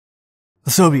The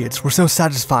Soviets were so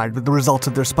satisfied with the results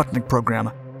of their Sputnik program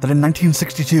that in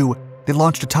 1962 they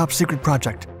launched a top-secret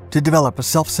project to develop a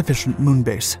self-sufficient moon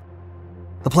base.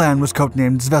 The plan was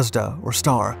codenamed Zvezda, or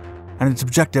Star, and its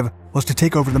objective was to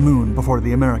take over the moon before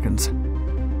the Americans.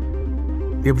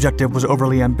 The objective was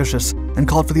overly ambitious and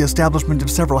called for the establishment of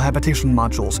several habitation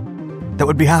modules that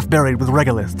would be half buried with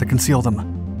regolith to conceal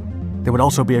them. They would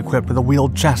also be equipped with a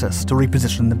wheeled chassis to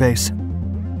reposition the base.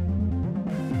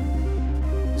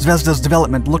 Zvezda's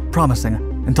development looked promising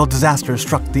until disaster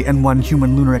struck the N1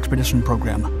 human lunar expedition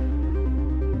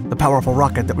program. The powerful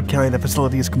rocket that would carry the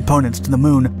facility's components to the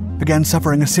moon began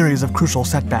suffering a series of crucial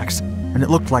setbacks, and it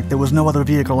looked like there was no other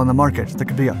vehicle on the market that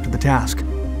could be up to the task.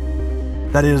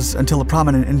 That is, until a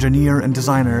prominent engineer and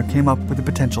designer came up with a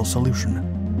potential solution.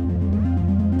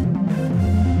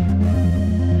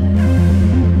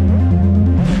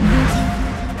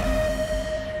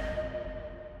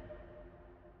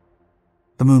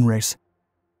 The moon race.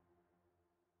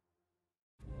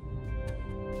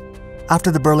 After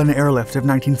the Berlin airlift of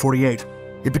 1948,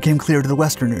 it became clear to the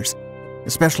Westerners,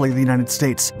 especially the United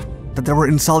States, that there were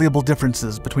insoluble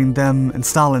differences between them and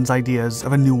Stalin's ideas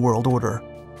of a new world order.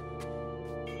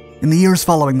 In the years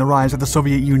following the rise of the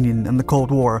Soviet Union and the Cold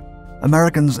War,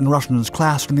 Americans and Russians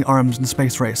clashed in the arms and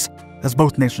space race, as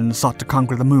both nations sought to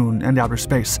conquer the moon and outer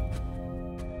space.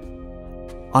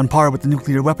 On par with the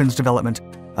nuclear weapons development,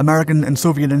 American and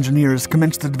Soviet engineers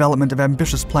commenced the development of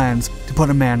ambitious plans to put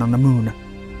a man on the moon.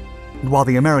 And while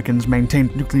the Americans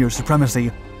maintained nuclear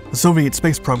supremacy, the Soviet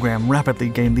space program rapidly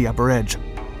gained the upper edge.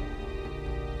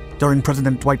 During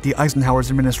President Dwight D. Eisenhower's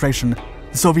administration,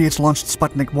 the Soviets launched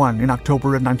Sputnik 1 in October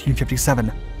of 1957,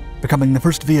 becoming the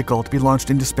first vehicle to be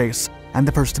launched into space and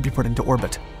the first to be put into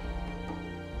orbit.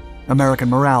 American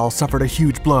morale suffered a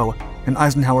huge blow, and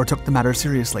Eisenhower took the matter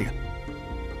seriously.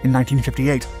 In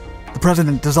 1958, the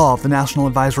President dissolved the National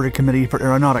Advisory Committee for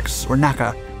Aeronautics, or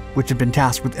NACA, which had been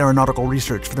tasked with aeronautical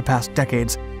research for the past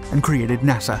decades, and created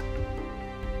NASA.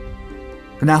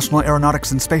 The National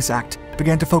Aeronautics and Space Act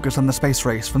began to focus on the space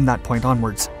race from that point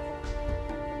onwards.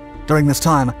 During this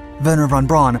time, Wernher von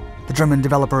Braun, the German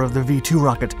developer of the V-2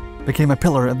 rocket, became a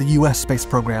pillar of the U.S. space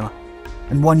program,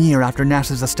 and 1 year after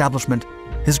NASA's establishment,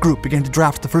 his group began to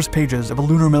draft the first pages of a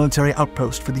lunar military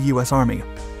outpost for the U.S. Army,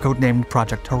 codenamed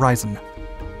Project Horizon.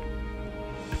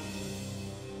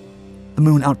 The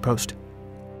Moon Outpost.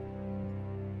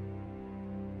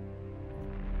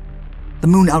 The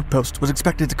Moon Outpost was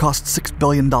expected to cost $6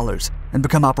 billion and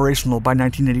become operational by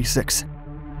 1986.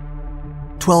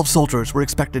 12 soldiers were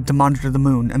expected to monitor the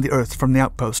Moon and the Earth from the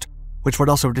outpost, which would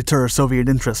also deter Soviet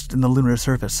interest in the lunar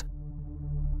surface.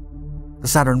 The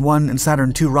Saturn I and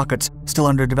Saturn II rockets, still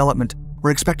under development,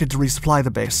 were expected to resupply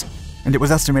the base, and it was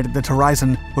estimated that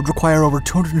Horizon would require over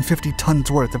 250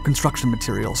 tons worth of construction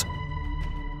materials.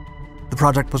 The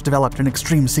project was developed in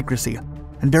extreme secrecy,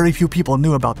 and very few people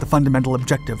knew about the fundamental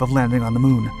objective of landing on the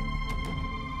Moon.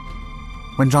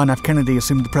 When John F. Kennedy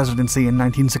assumed the presidency in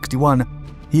 1961,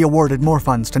 he awarded more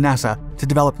funds to NASA to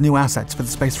develop new assets for the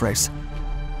space race.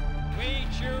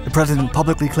 The president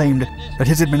publicly claimed that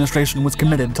his administration was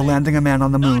committed to landing a man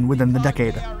on the Moon within the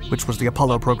decade, which was the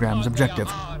Apollo program's objective.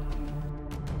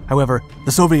 However,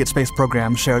 the Soviet space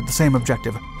program shared the same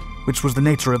objective, which was the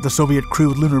nature of the Soviet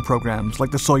crewed lunar programs like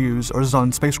the Soyuz or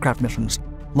Zond spacecraft missions,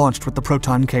 launched with the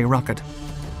Proton K rocket.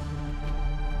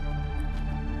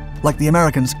 Like the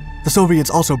Americans, the Soviets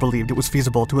also believed it was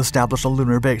feasible to establish a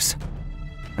lunar base.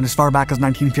 And as far back as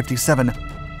 1957,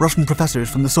 Russian professors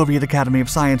from the Soviet Academy of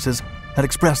Sciences had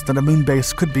expressed that a moon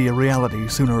base could be a reality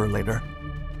sooner or later.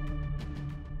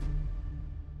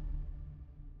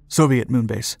 Soviet moon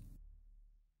base.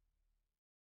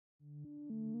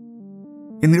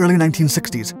 In the early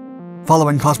 1960s,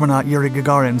 following cosmonaut Yuri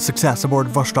Gagarin's success aboard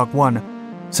Vostok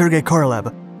 1, Sergei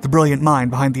Korolev, the brilliant mind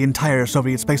behind the entire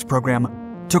Soviet space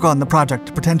program, took on the project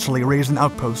to potentially raise an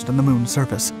outpost on the moon's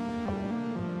surface.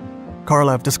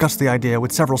 Korolev discussed the idea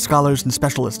with several scholars and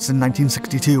specialists in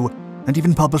 1962, and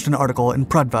even published an article in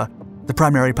Pravda, the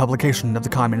primary publication of the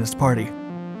Communist Party.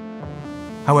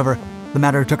 However, the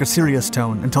matter took a serious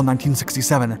tone until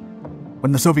 1967,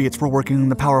 when the Soviets were working on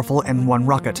the powerful N1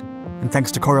 rocket, and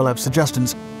thanks to Korolev's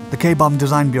suggestions, the K-bomb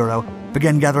Design Bureau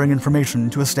began gathering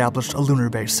information to establish a lunar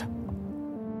base.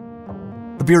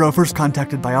 The Bureau first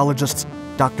contacted biologists,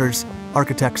 doctors,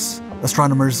 architects,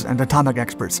 astronomers, and atomic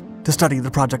experts to study the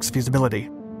project's feasibility.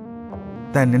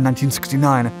 Then, in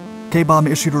 1969, K-bomb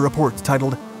issued a report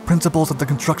titled Principles of the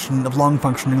Construction of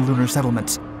Long-Functioning Lunar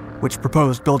Settlements, which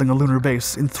proposed building a lunar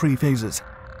base in 3 phases.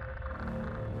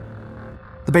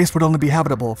 The base would only be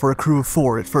habitable for a crew of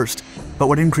 4 at first, but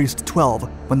would increase to 12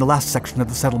 when the last section of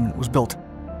the settlement was built.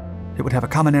 It would have a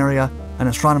common area, an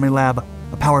astronomy lab,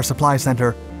 a power supply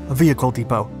center, a vehicle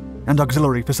depot, and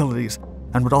auxiliary facilities,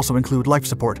 and would also include life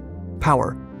support,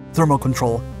 power, thermal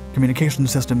control, communication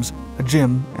systems, a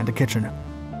gym, and a kitchen.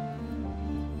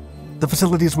 The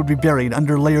facilities would be buried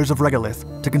under layers of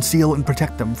regolith to conceal and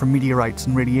protect them from meteorites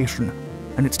and radiation,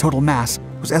 and its total mass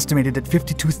was estimated at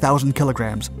 52,000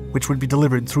 kilograms, which would be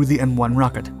delivered through the N1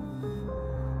 rocket.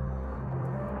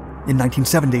 In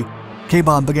 1970,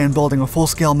 K-Bomb began building a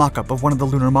full-scale mock-up of one of the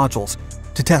lunar modules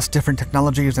to test different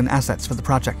technologies and assets for the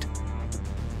project.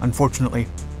 Unfortunately,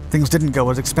 things didn't go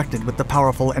as expected with the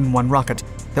powerful N1 rocket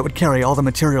that would carry all the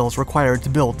materials required to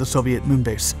build the Soviet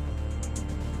moonbase.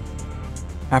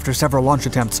 After several launch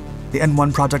attempts, the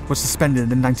N1 project was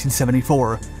suspended in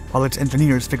 1974 while its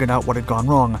engineers figured out what had gone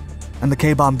wrong, and the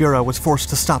K-Bomb Bureau was forced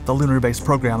to stop the lunar base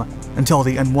program until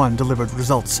the N1 delivered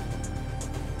results.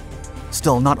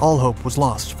 Still, not all hope was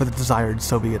lost for the desired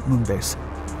Soviet moonbase.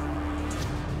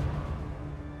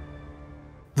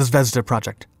 The Zvezda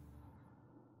project.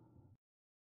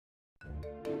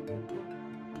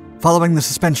 Following the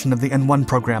suspension of the N1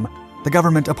 program, the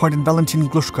government appointed Valentin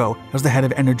Glushko as the head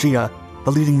of Energia,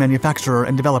 the leading manufacturer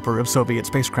and developer of Soviet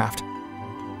spacecraft.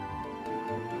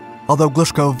 Although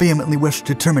Glushko vehemently wished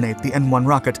to terminate the N1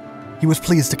 rocket, he was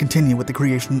pleased to continue with the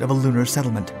creation of a lunar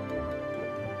settlement.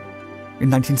 In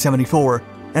 1974,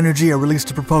 Energia released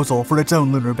a proposal for its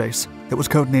own lunar base that was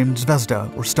codenamed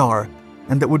Zvezda, or Star,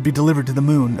 and that would be delivered to the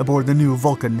moon aboard the new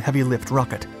Vulcan heavy-lift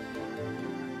rocket.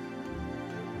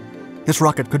 This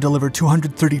rocket could deliver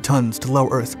 230 tons to low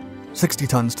Earth, 60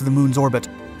 tons to the moon's orbit,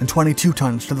 and 22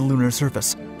 tons to the lunar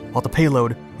surface, while the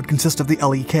payload would consist of the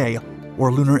LEK,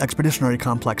 or Lunar Expeditionary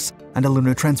Complex, and a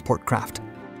lunar transport craft.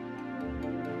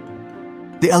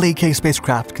 The LEK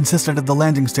spacecraft consisted of the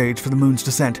landing stage for the moon's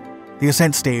descent, the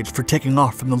ascent stage for taking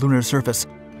off from the lunar surface,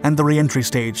 and the re-entry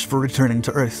stage for returning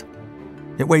to Earth.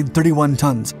 It weighed 31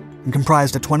 tons and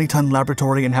comprised a 20-ton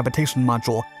laboratory and habitation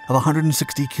module of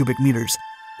 160 cubic meters,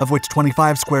 of which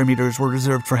 25 square meters were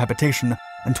reserved for habitation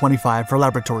and 25 for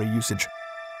laboratory usage.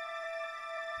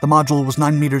 The module was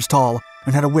 9 meters tall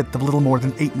and had a width of a little more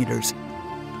than 8 meters.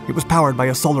 It was powered by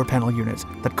a solar panel unit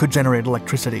that could generate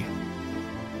electricity.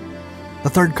 The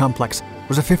third complex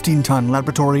was a 15-ton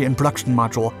laboratory and production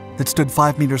module that stood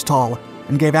 5 meters tall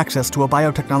and gave access to a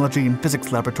biotechnology and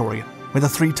physics laboratory with a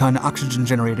 3-ton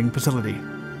oxygen-generating facility.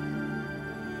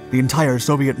 The entire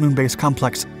Soviet moonbase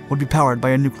complex would be powered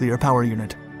by a nuclear power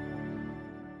unit.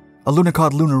 A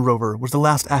Lunokhod lunar rover was the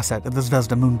last asset of the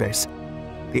Zvezda moonbase.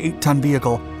 The 8-ton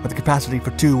vehicle, with a capacity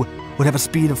for 2, would have a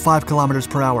speed of 5 kilometers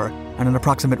per hour and an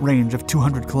approximate range of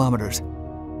 200 kilometers.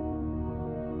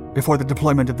 Before the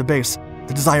deployment of the base,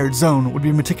 the desired zone would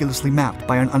be meticulously mapped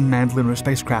by an unmanned lunar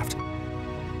spacecraft.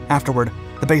 Afterward,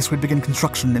 the base would begin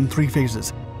construction in 3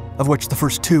 phases, of which the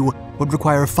first 2 would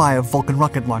require 5 Vulcan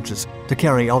rocket launches to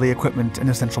carry all the equipment and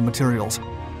essential materials.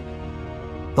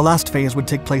 The last phase would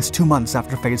take place 2 months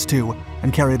after Phase 2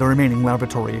 and carry the remaining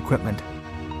laboratory equipment.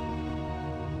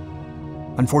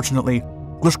 Unfortunately,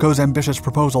 Glushko's ambitious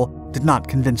proposal did not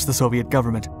convince the Soviet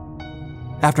government.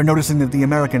 After noticing that the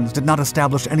Americans did not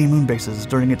establish any moon bases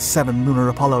during its 7 lunar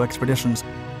Apollo expeditions,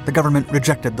 the government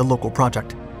rejected the local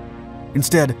project.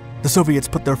 Instead, the Soviets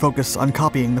put their focus on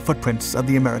copying the footprints of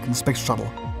the American space shuttle.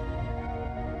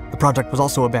 The project was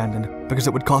also abandoned because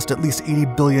it would cost at least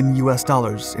 $80 billion in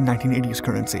 1980s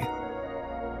currency.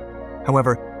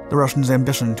 However, the Russians'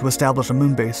 ambition to establish a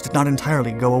moon base did not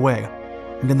entirely go away,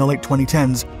 and in the late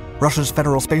 2010s, Russia's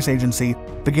Federal Space Agency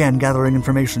began gathering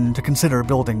information to consider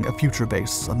building a future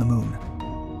base on the moon.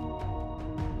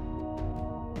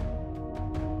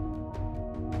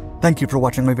 Thank you for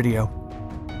watching my video.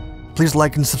 Please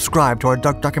like and subscribe to our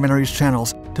Dark Documentaries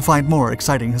channels to find more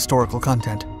exciting historical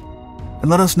content. And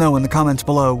let us know in the comments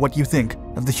below what you think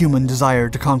of the human desire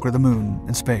to conquer the moon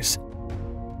and space.